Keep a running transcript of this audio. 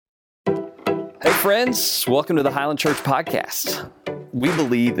friends. Welcome to the Highland Church Podcast. We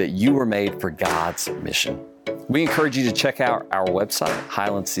believe that you were made for God's mission. We encourage you to check out our website,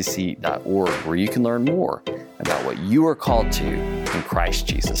 highlandcc.org, where you can learn more about what you are called to in Christ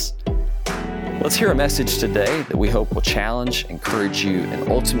Jesus. Let's hear a message today that we hope will challenge, encourage you, and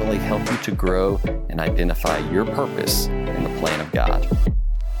ultimately help you to grow and identify your purpose in the plan of God.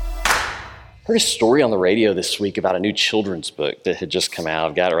 I heard a story on the radio this week about a new children's book that had just come out.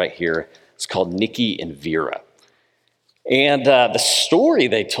 I've got it right here. It's called Nikki and Vera. And the story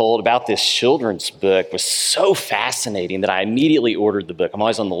they told about this children's book was so fascinating that I immediately ordered the book. I'm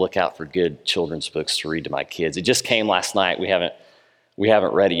always on the lookout for good children's books to read to my kids. It just came last night. We haven't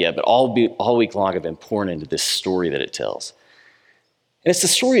read it yet, but all week long I've been pouring into this story that it tells. And it's the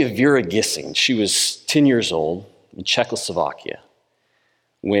story of Vera Gissing. She was 10 years old in Czechoslovakia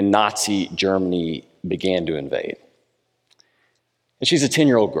when Nazi Germany began to invade. And she's a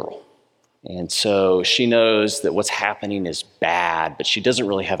 10-year-old girl. And so she knows that what's happening is bad, but she doesn't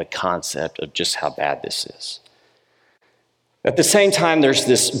really have a concept of just how bad this is. At the same time, there's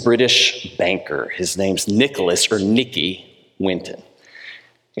this British banker. His name's Nicky Winton.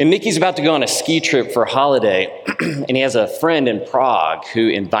 And Nicky's about to go on a ski trip for a holiday, and he has a friend in Prague who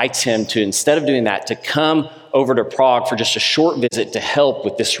invites him to, instead of doing that, to come over to Prague for just a short visit to help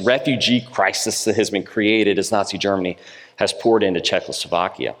with this refugee crisis that has been created as Nazi Germany has poured into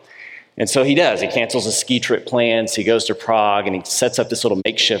Czechoslovakia. And so he does. He cancels his ski trip plans. He goes to Prague, and he sets up this little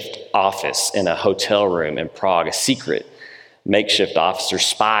makeshift office in a hotel room in Prague, a secret makeshift office. There's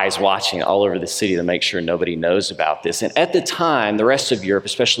spies watching all over the city to make sure nobody knows about this. And at the time, the rest of Europe,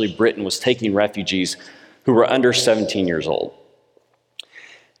 especially Britain, was taking refugees who were under 17 years old.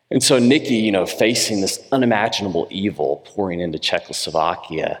 And so Nicky, facing this unimaginable evil pouring into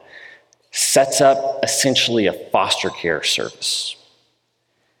Czechoslovakia, sets up essentially a foster care service.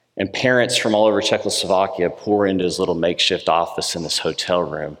 And parents from all over Czechoslovakia pour into his little makeshift office in this hotel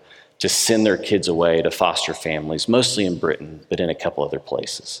room to send their kids away to foster families, mostly in Britain, but in a couple other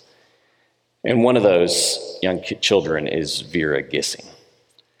places. And one of those young children is Vera Gissing.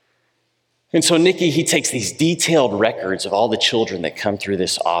 And so Nicky, he takes these detailed records of all the children that come through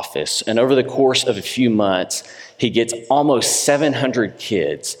this office, and over the course of a few months, he gets almost 700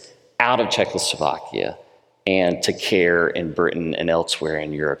 kids out of Czechoslovakia and to care in Britain and elsewhere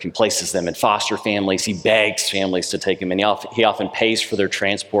in Europe. He places them in foster families. He begs families to take them in. He often pays for their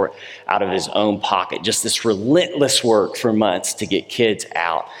transport out of his own pocket. Just this relentless work for months to get kids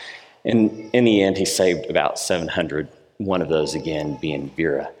out. And in the end, he saved about 700, one of those again being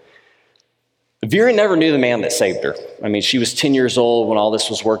Vera. Vera never knew the man that saved her. She was 10 years old when all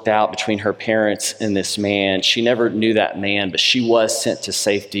this was worked out between her parents and this man. She never knew that man, but she was sent to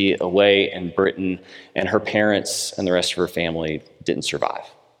safety away in Britain, and her parents and the rest of her family didn't survive.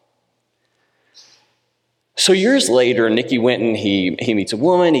 So years later, Nicky Winton, he meets a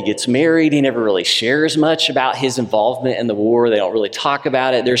woman, he gets married. He never really shares much about his involvement in the war. They don't really talk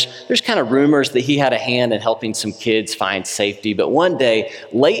about it. There's kind of rumors that he had a hand in helping some kids find safety. But one day,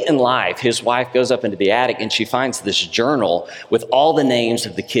 late in life, his wife goes up into the attic and she finds this journal with all the names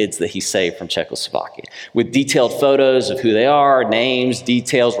of the kids that he saved from Czechoslovakia, with detailed photos of who they are, names,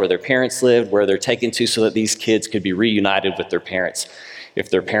 details, where their parents lived, where they're taken to, so that these kids could be reunited with their parents if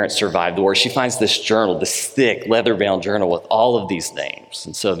their parents survived the war. She finds this journal, this thick leather-bound journal with all of these names.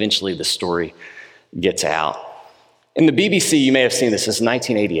 And so eventually the story gets out. In the BBC, you may have seen this, it's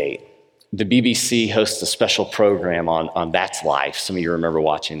 1988. The BBC hosts a special program on That's Life. Some of you remember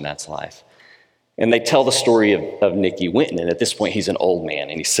watching That's Life. And they tell the story of Nicky Winton. And at this point, he's an old man,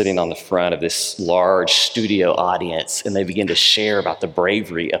 and he's sitting on the front of this large studio audience, and they begin to share about the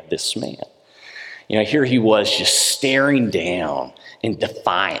bravery of this man. Here he was just staring down in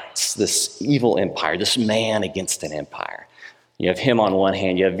defiance, this evil empire, this man against an empire. You have him on one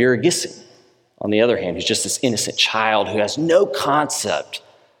hand, you have Vera Gissing on the other hand, who's just this innocent child who has no concept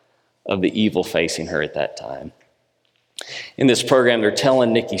of the evil facing her at that time. In this program, they're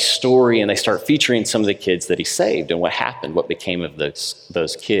telling Nicky's story, and they start featuring some of the kids that he saved and what happened, what became of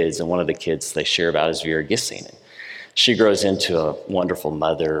those kids. And one of the kids they share about is Vera Gissing. She grows into a wonderful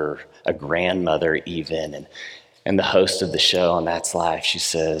mother, a grandmother even, and the host of the show on That's Life, she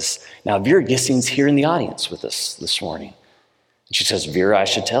says, "Now Vera Gissing's here in the audience with us this morning." And she says, "Vera, I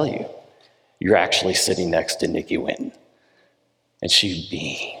should tell you, you're actually sitting next to Nicky Winton." And she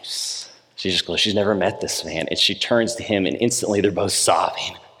beams. She just goes, she's never met this man. And she turns to him, and instantly they're both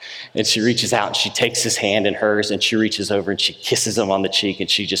sobbing. And she reaches out and she takes his hand in hers, and she reaches over and she kisses him on the cheek, and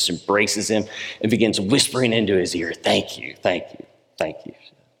she just embraces him and begins whispering into his ear, "Thank you, thank you, thank you."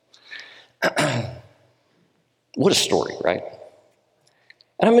 What a story, right?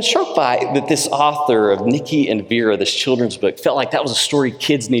 And I'm struck by that this author of Nikki and Vera, this children's book, felt like that was a story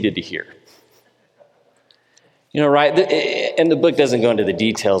kids needed to hear. Right? And the book doesn't go into the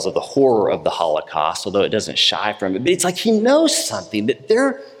details of the horror of the Holocaust, although it doesn't shy from it. But it's like he knows something,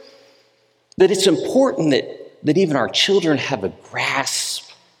 that it's important that even our children have a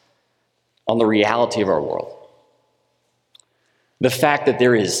grasp on the reality of our world. The fact that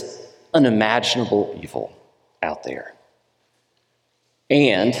there is unimaginable evil out there.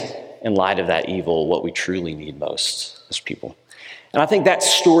 And in light of that evil, what we truly need most as people. And I think that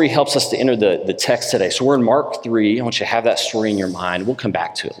story helps us to enter the text today. So we're in Mark 3. I want you to have that story in your mind. We'll come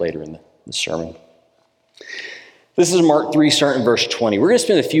back to it later in the sermon. This is Mark 3, starting in verse 20. We're going to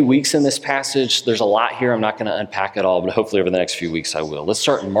spend a few weeks in this passage. There's a lot here. I'm not going to unpack it all, but hopefully over the next few weeks I will. Let's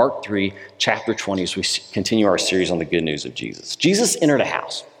start in Mark 3, chapter 20, as we continue our series on the good news of Jesus. Jesus entered a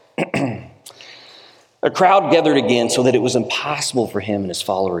house. A crowd gathered again so that it was impossible for him and his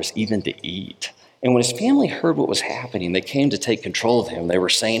followers even to eat. And when his family heard what was happening, they came to take control of him. They were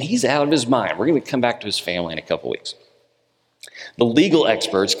saying, he's out of his mind. We're going to come back to his family in a couple weeks. The legal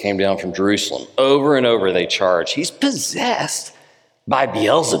experts came down from Jerusalem. Over and over they charged, he's possessed by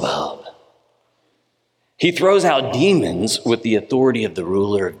Beelzebub. He throws out demons with the authority of the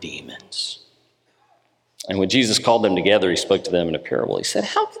ruler of demons. And when Jesus called them together, he spoke to them in a parable. He said,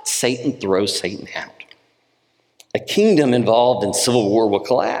 how could Satan throw Satan out? A kingdom involved in civil war will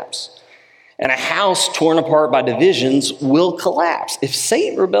collapse. And a house torn apart by divisions will collapse. If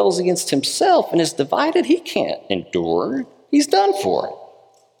Satan rebels against himself and is divided, he can't endure. He's done for.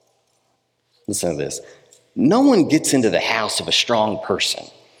 Listen to this. No one gets into the house of a strong person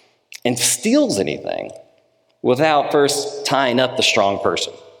and steals anything without first tying up the strong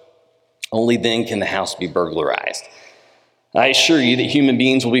person. Only then can the house be burglarized. I assure you that human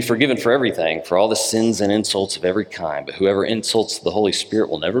beings will be forgiven for everything, for all the sins and insults of every kind, but whoever insults the Holy Spirit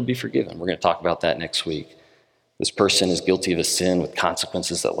will never be forgiven. We're going to talk about that next week. This person is guilty of a sin with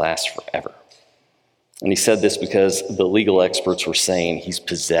consequences that last forever. And he said this because the legal experts were saying he's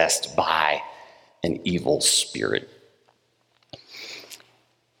possessed by an evil spirit.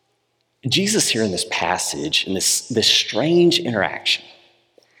 Jesus here in this passage, in this strange interaction,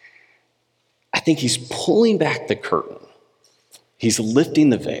 I think he's pulling back the curtain. He's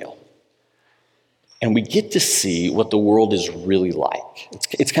lifting the veil, and we get to see what the world is really like.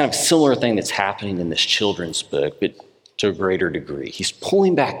 It's kind of a similar thing that's happening in this children's book, but to a greater degree. He's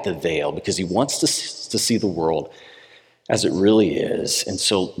pulling back the veil because he wants to see the world as it really is. And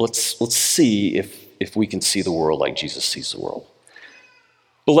so let's see if we can see the world like Jesus sees the world.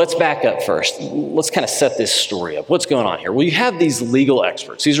 But let's back up first. Let's kind of set this story up. What's going on here? Well, you have these legal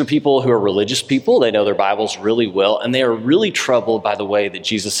experts. These are people who are religious people. They know their Bibles really well, and they are really troubled by the way that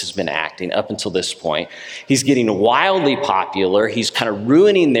Jesus has been acting up until this point. He's getting wildly popular. He's kind of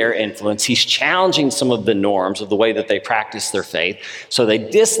ruining their influence. He's challenging some of the norms of the way that they practice their faith. So they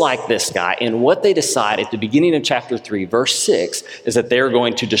dislike this guy, and what they decide at the beginning of chapter 3, verse 6, is that they're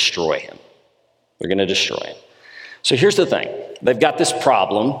going to destroy him. They're going to destroy him. So here's the thing. They've got this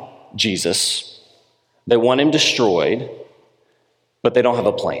problem, Jesus. They want him destroyed, but they don't have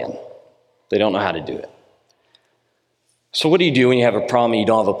a plan. They don't know how to do it. So what do you do when you have a problem and you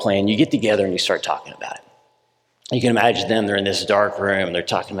don't have a plan? You get together and you start talking about it. You can imagine them, they're in this dark room, and they're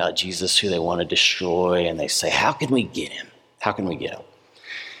talking about Jesus, who they want to destroy, and they say, how can we get him? How can we get him?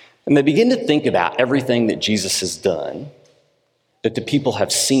 And they begin to think about everything that Jesus has done, that the people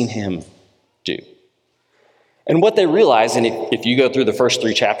have seen him do. And what they realize, and if you go through the first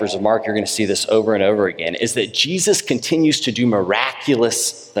 3 chapters of Mark, you're going to see this over and over again, is that Jesus continues to do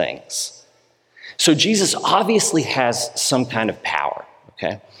miraculous things. So Jesus obviously has some kind of power,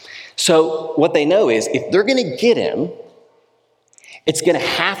 okay? So what they know is if they're going to get him, it's going to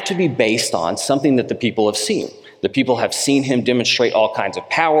have to be based on something that the people have seen. The people have seen him demonstrate all kinds of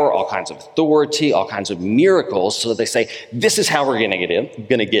power, all kinds of authority, all kinds of miracles, so they say, this is how we're going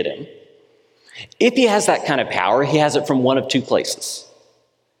to get him. If he has that kind of power, he has it from one of 2 places.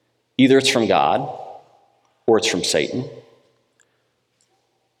 Either it's from God or it's from Satan.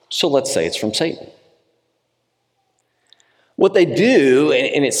 So let's say it's from Satan. What they do,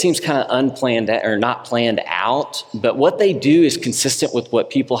 and it seems kind of unplanned or not planned out, but what they do is consistent with what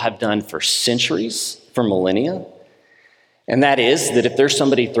people have done for centuries, for millennia. And that is that if there's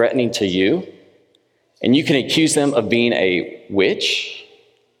somebody threatening to you, and you can accuse them of being a witch,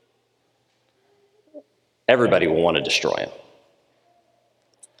 everybody will want to destroy him.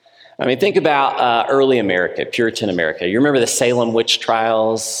 I mean, think about early America, Puritan America. You remember the Salem witch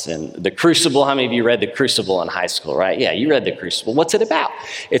trials and the Crucible? How many of you read the Crucible in high school, right? Yeah, you read the Crucible. What's it about?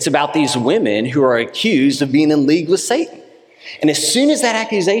 It's about these women who are accused of being in league with Satan. And as soon as that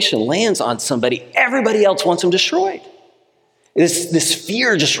accusation lands on somebody, everybody else wants them destroyed. This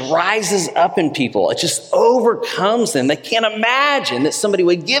fear just rises up in people. It just overcomes them. They can't imagine that somebody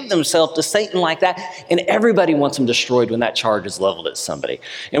would give themselves to Satan like that, and everybody wants them destroyed when that charge is leveled at somebody.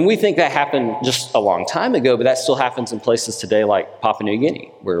 And we think that happened just a long time ago, but that still happens in places today like Papua New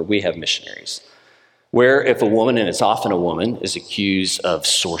Guinea, where we have missionaries, where if a woman, and it's often a woman, is accused of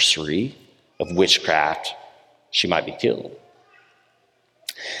sorcery, of witchcraft, she might be killed.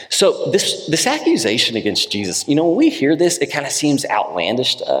 So this accusation against Jesus, when we hear this, it kind of seems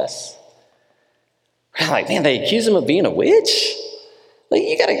outlandish to us. We're like, man, they accuse him of being a witch? Like,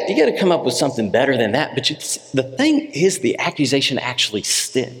 you gotta come up with something better than that. But the thing is, the accusation actually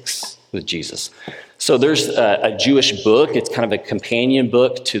sticks with Jesus. So there's a Jewish book. It's kind of a companion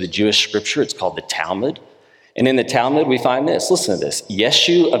book to the Jewish scripture. It's called the Talmud. And in the Talmud, we find this. Listen to this.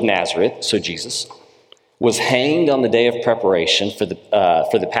 Yeshu of Nazareth, so Jesus, was hanged on the day of preparation for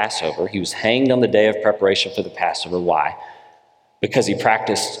the Passover. He was hanged on the day of preparation for the Passover. Why? Because he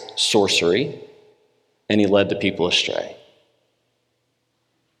practiced sorcery and he led the people astray.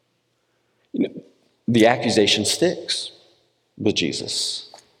 The accusation sticks with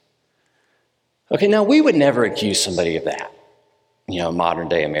Jesus. Okay, now we would never accuse somebody of that. Modern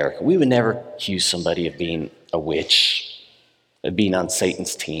day America, we would never accuse somebody of being a witch, of being on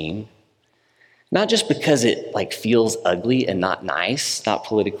Satan's team. Not just because it feels ugly and not nice, not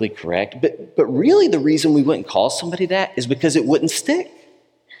politically correct, but really the reason we wouldn't call somebody that is because it wouldn't stick.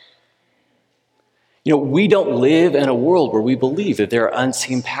 We don't live in a world where we believe that there are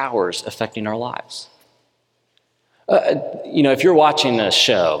unseen powers affecting our lives. If you're watching a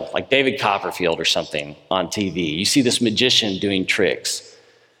show like David Copperfield or something on TV, you see this magician doing tricks.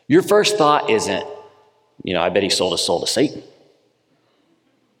 Your first thought isn't, I bet he sold his soul to Satan.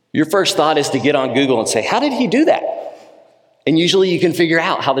 Your first thought is to get on Google and say, how did he do that? And usually you can figure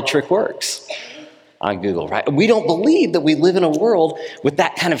out how the trick works on Google, right? We don't believe that we live in a world with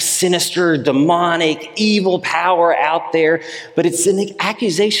that kind of sinister, demonic, evil power out there, but it's an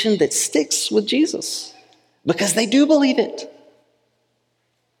accusation that sticks with Jesus because they do believe it.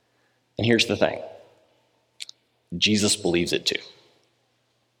 And here's the thing. Jesus believes it too.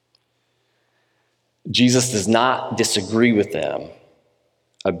 Jesus does not disagree with them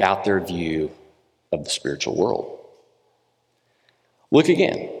about their view of the spiritual world. Look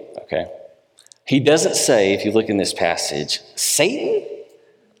again, okay? He doesn't say, if you look in this passage, Satan?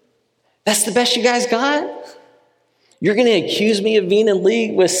 That's the best you guys got? You're going to accuse me of being in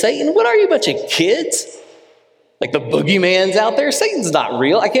league with Satan? What are you, a bunch of kids? Like the boogeyman's out there? Satan's not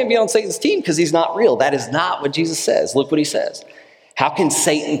real. I can't be on Satan's team because he's not real. That is not what Jesus says. Look what he says. How can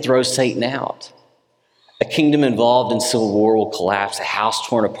Satan throw Satan out? A kingdom involved in civil war will collapse. A house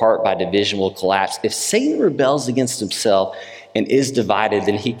torn apart by division will collapse. If Satan rebels against himself and is divided,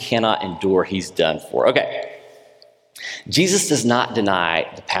 then he cannot endure. He's done for. Okay. Jesus does not deny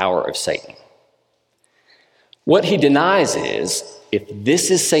the power of Satan. What he denies is, if this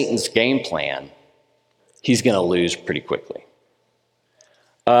is Satan's game plan, he's going to lose pretty quickly.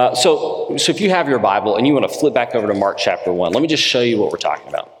 So if you have your Bible and you want to flip back over to Mark chapter 1, let me just show you what we're talking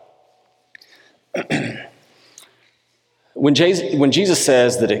about. When Jesus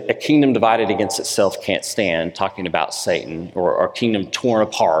says that a kingdom divided against itself can't stand, talking about Satan, or a kingdom torn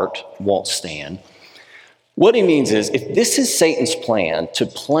apart won't stand, what he means is, if this is Satan's plan to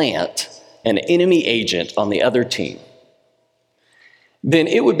plant an enemy agent on the other team, then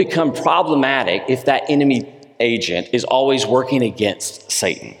it would become problematic if that enemy agent is always working against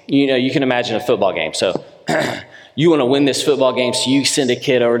Satan. You can imagine a football game. So you want to win this football game, so you send a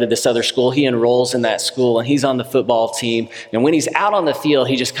kid over to this other school. He enrolls in that school, and he's on the football team. And when he's out on the field,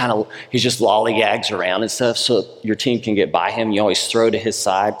 he just lollygags around and stuff, so your team can get by him. You always throw to his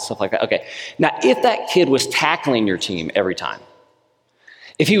side, stuff like that. Okay. Now, if that kid was tackling your team every time,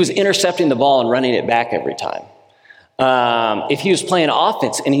 if he was intercepting the ball and running it back every time, if he was playing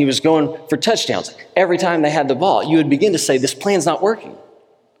offense and he was going for touchdowns every time they had the ball, you would begin to say, this plan's not working.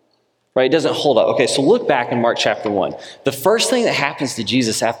 Right? It doesn't hold up. Okay, so look back in Mark chapter 1. The first thing that happens to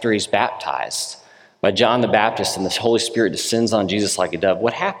Jesus after he's baptized by John the Baptist and the Holy Spirit descends on Jesus like a dove,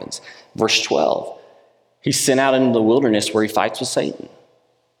 what happens? Verse 12. He's sent out into the wilderness where he fights with Satan.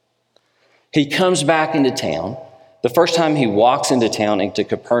 He comes back into town. The first time he walks into town, into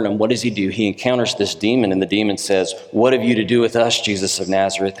Capernaum, what does he do? He encounters this demon, and the demon says, what have you to do with us, Jesus of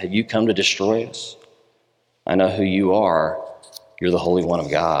Nazareth? Have you come to destroy us? I know who you are. You're the Holy One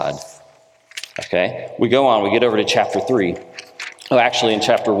of God. Okay, we go on. We get over to chapter 3. Oh, actually, in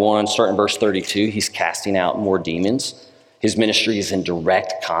chapter 1, starting in verse 32, he's casting out more demons. His ministry is in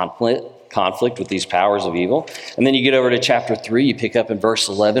direct conflict conflict with these powers of evil. And then you get over to chapter 3, you pick up in verse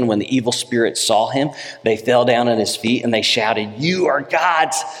 11, when the evil spirits saw him, they fell down at his feet and they shouted, "You are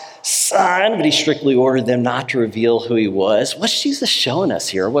God's son." But he strictly ordered them not to reveal who he was. What's Jesus showing us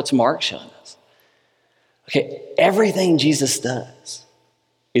here? What's Mark showing us? Okay, everything Jesus does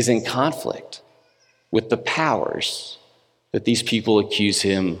is in conflict with the powers that these people accuse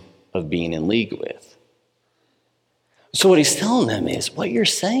him of being in league with. So what he's telling them is, what you're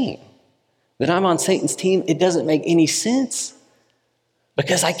saying, that I'm on Satan's team, it doesn't make any sense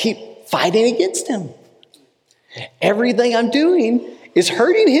because I keep fighting against him. Everything I'm doing is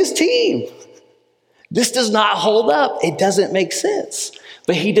hurting his team. This does not hold up. It doesn't make sense.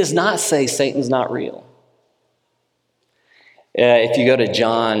 But he does not say Satan's not real. If you go to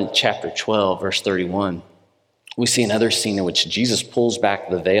John chapter 12, verse 31, we see another scene in which Jesus pulls back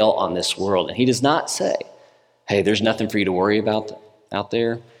the veil on this world. And he does not say, hey, there's nothing for you to worry about out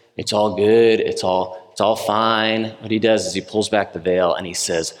there. It's all good. It's all fine. What he does is he pulls back the veil and he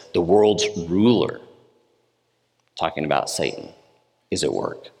says, the world's ruler, talking about Satan, is at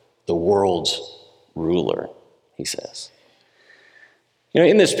work. The world's ruler, he says. You know,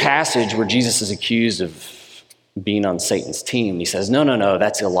 in this passage where Jesus is accused of being on Satan's team, he says, no,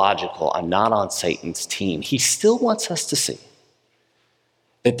 that's illogical. I'm not on Satan's team. He still wants us to see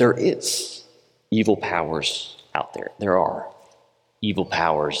that there is evil powers out there. There are evil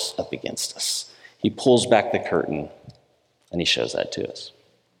powers up against us. He pulls back the curtain and he shows that to us.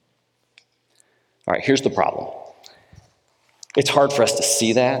 All right, here's the problem. It's hard for us to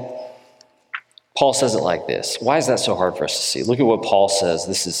see that. Paul says it like this. Why is that so hard for us to see? Look at what Paul says.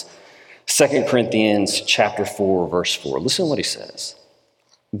 This is 2 Corinthians chapter 4, verse 4. Listen to what he says.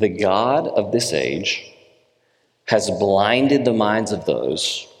 The God of this age has blinded the minds of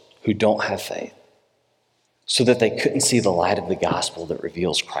those who don't have faith, so that they couldn't see the light of the gospel that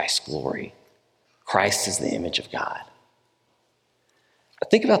reveals Christ's glory. Christ is the image of God.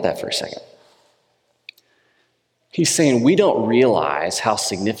 Think about that for a second. He's saying we don't realize how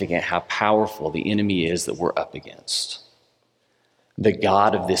significant, how powerful the enemy is that we're up against. The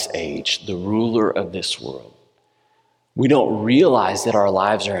God of this age, the ruler of this world. We don't realize that our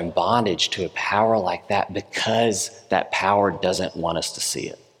lives are in bondage to a power like that because that power doesn't want us to see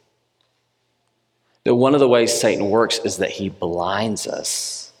it. That one of the ways Satan works is that he blinds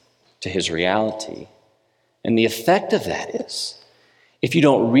us to his reality. And the effect of that is, if you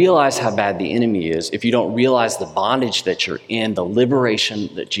don't realize how bad the enemy is, if you don't realize the bondage that you're in, the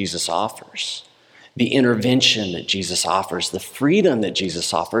liberation that Jesus offers, the intervention that Jesus offers, the freedom that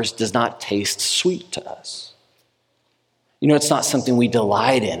Jesus offers does not taste sweet to us. You know, it's not something we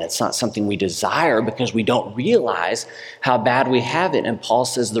delight in. It's not something we desire because we don't realize how bad we have it. And Paul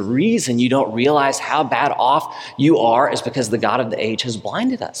says the reason you don't realize how bad off you are is because the God of the age has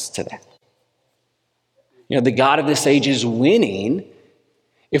blinded us to that. You know, the God of this age is winning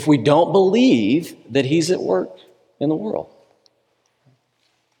if we don't believe that he's at work in the world.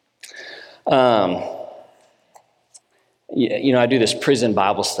 You know, I do this prison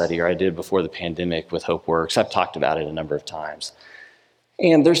Bible study, or I did before the pandemic with Hope Works. I've talked about it a number of times.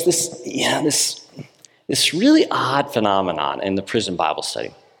 And there's this really odd phenomenon in the prison Bible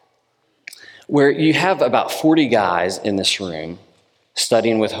study where you have about 40 guys in this room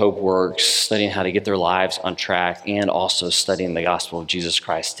studying with Hope Works, studying how to get their lives on track, and also studying the gospel of Jesus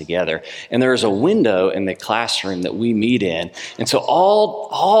Christ together. And there is a window in the classroom that we meet in. And so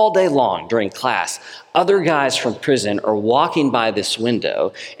all day long during class, other guys from prison are walking by this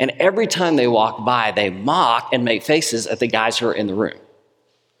window, and every time they walk by, they mock and make faces at the guys who are in the room.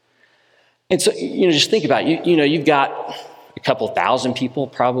 And so, you know, just think about it. You know, you've got a couple thousand people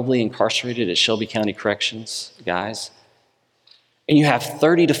probably incarcerated at Shelby County Corrections, guys. And you have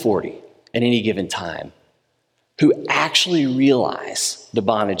 30 to 40 at any given time who actually realize the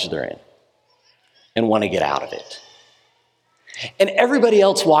bondage they're in and want to get out of it. And everybody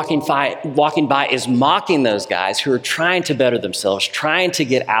else walking by is mocking those guys who are trying to better themselves, trying to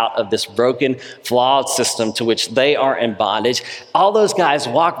get out of this broken, flawed system to which they are in bondage. All those guys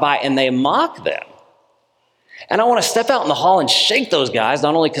walk by and they mock them. And I want to step out in the hall and shake those guys,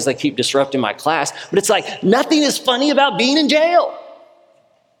 not only because they keep disrupting my class, but it's like nothing is funny about being in jail.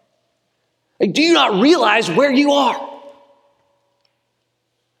 Like, do you not realize where you are?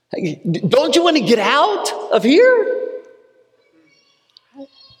 Like, don't you want to get out of here?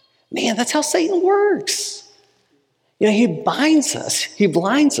 Man, that's how Satan works. You know, he blinds us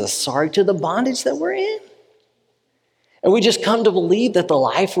to the bondage that we're in. And we just come to believe that the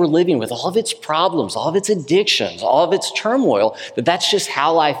life we're living with, all of its problems, all of its addictions, all of its turmoil, that's just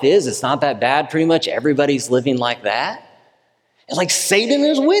how life is. It's not that bad. Pretty much everybody's living like that. It's like Satan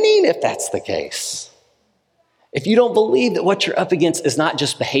is winning if that's the case. If you don't believe that what you're up against is not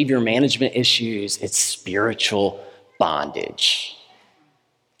just behavior management issues, it's spiritual bondage.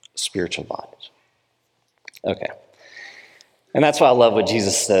 Spiritual bondage. Okay. And that's why I love what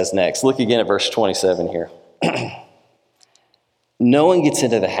Jesus says next. Look again at verse 27 here. No one gets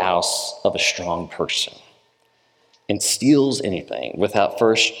into the house of a strong person and steals anything without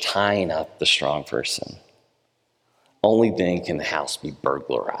first tying up the strong person. Only then can the house be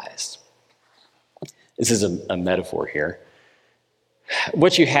burglarized. This is a metaphor here.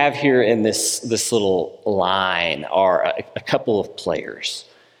 What you have here in this little line are a couple of players.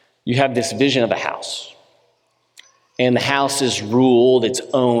 You have this vision of a house. And the house is ruled, it's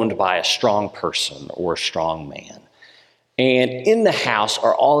owned by a strong person or a strong man. And in the house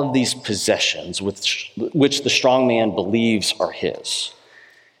are all of these possessions which the strong man believes are his.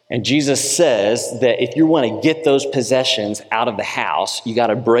 And Jesus says that if you want to get those possessions out of the house, you got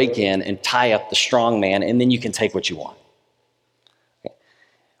to break in and tie up the strong man, and then you can take what you want. Okay.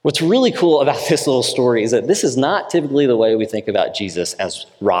 What's really cool about this little story is that this is not typically the way we think about Jesus as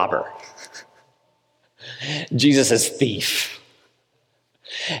robber. Jesus as thief.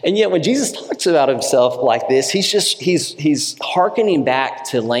 And yet when Jesus talks about himself like this, he's hearkening back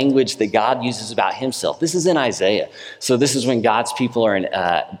to language that God uses about himself. This is in Isaiah. So this is when God's people are in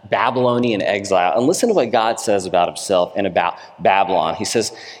Babylonian exile. And listen to what God says about himself and about Babylon. He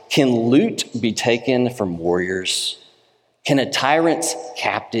says, can loot be taken from warriors? Can a tyrant's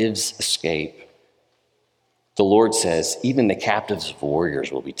captives escape? The Lord says, even the captives of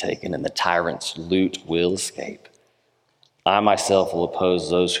warriors will be taken, and the tyrant's loot will escape. I myself will oppose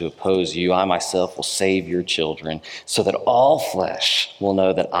those who oppose you. I myself will save your children, so that all flesh will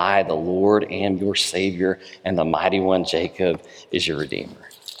know that I, the Lord, am your Savior, and the mighty one, Jacob, is your Redeemer.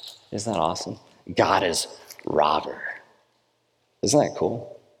 Isn't that awesome? God is robber. Isn't that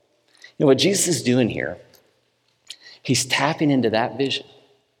cool? You know what Jesus is doing here? He's tapping into that vision.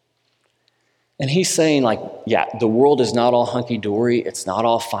 And he's saying, like, yeah, the world is not all hunky-dory. It's not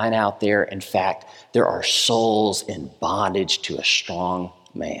all fine out there. In fact, there are souls in bondage to a strong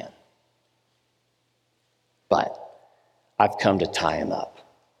man. But I've come to tie him up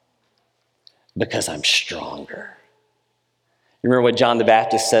because I'm stronger. You remember what John the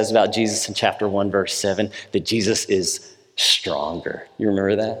Baptist says about Jesus in chapter 1, verse 7? That Jesus is stronger. You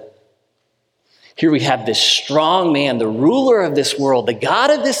remember that? Here we have this strong man, the ruler of this world, the God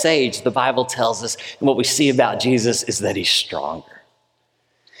of this age, the Bible tells us. And what we see about Jesus is that he's stronger.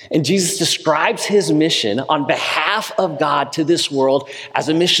 And Jesus describes his mission on behalf of God to this world as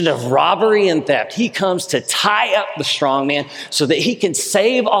a mission of robbery and theft. He comes to tie up the strong man so that he can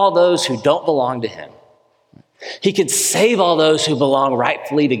save all those who don't belong to him. He can save all those who belong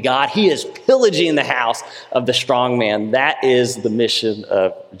rightfully to God. He is pillaging the house of the strong man. That is the mission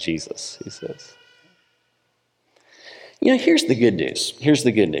of Jesus, he says. You know, here's the good news. Here's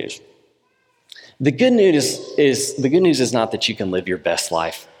the good news. The good news is not that you can live your best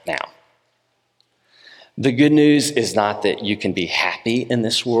life now. The good news is not that you can be happy in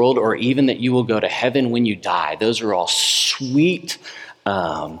this world or even that you will go to heaven when you die. Those are all sweet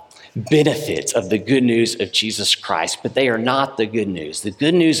benefits of the good news of Jesus Christ, but they are not the good news. The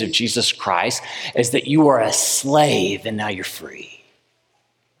good news of Jesus Christ is that you are a slave and now you're free.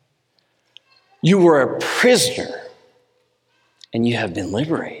 You were a prisoner and you have been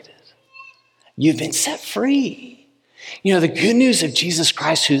liberated. You've been set free. You know, the good news of Jesus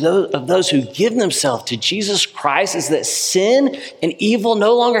Christ, of those who give themselves to Jesus Christ, is that sin and evil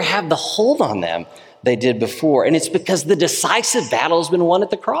no longer have the hold on them they did before. And it's because the decisive battle has been won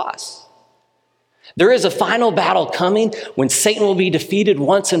at the cross. There is a final battle coming when Satan will be defeated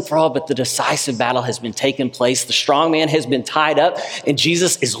once and for all, but the decisive battle has been taken place. The strong man has been tied up, and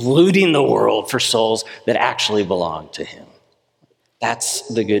Jesus is looting the world for souls that actually belong to him. That's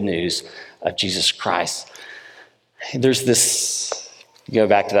the good news of Jesus Christ. There's this, go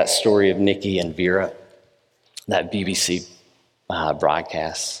back to that story of Nikki and Vera, that BBC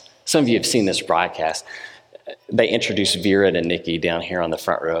broadcast. Some of you have seen this broadcast. They introduce Vera to Nikki down here on the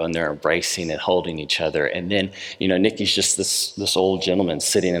front row, and they're embracing and holding each other. And then, you know, Nikki's just this old gentleman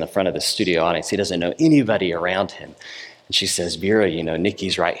sitting in the front of the studio audience. He doesn't know anybody around him. And she says, Vera, you know,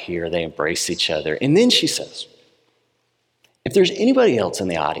 Nikki's right here. They embrace each other. And then she says, if there's anybody else in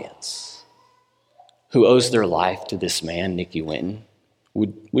the audience who owes their life to this man, Nicky Winton,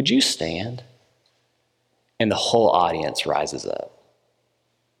 would you stand? And the whole audience rises up.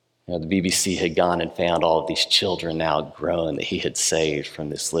 You know, the BBC had gone and found all of these children now grown that he had saved from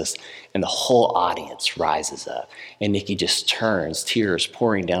this list. And the whole audience rises up. And Nicky just turns, tears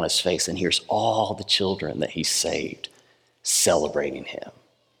pouring down his face, and hears all the children that he saved celebrating him.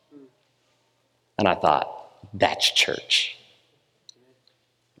 And I thought, that's church.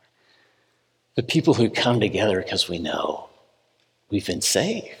 The people who come together because we know we've been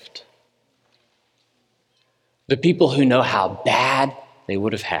saved. The people who know how bad they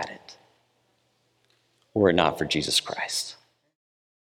would have had it were it not for Jesus Christ.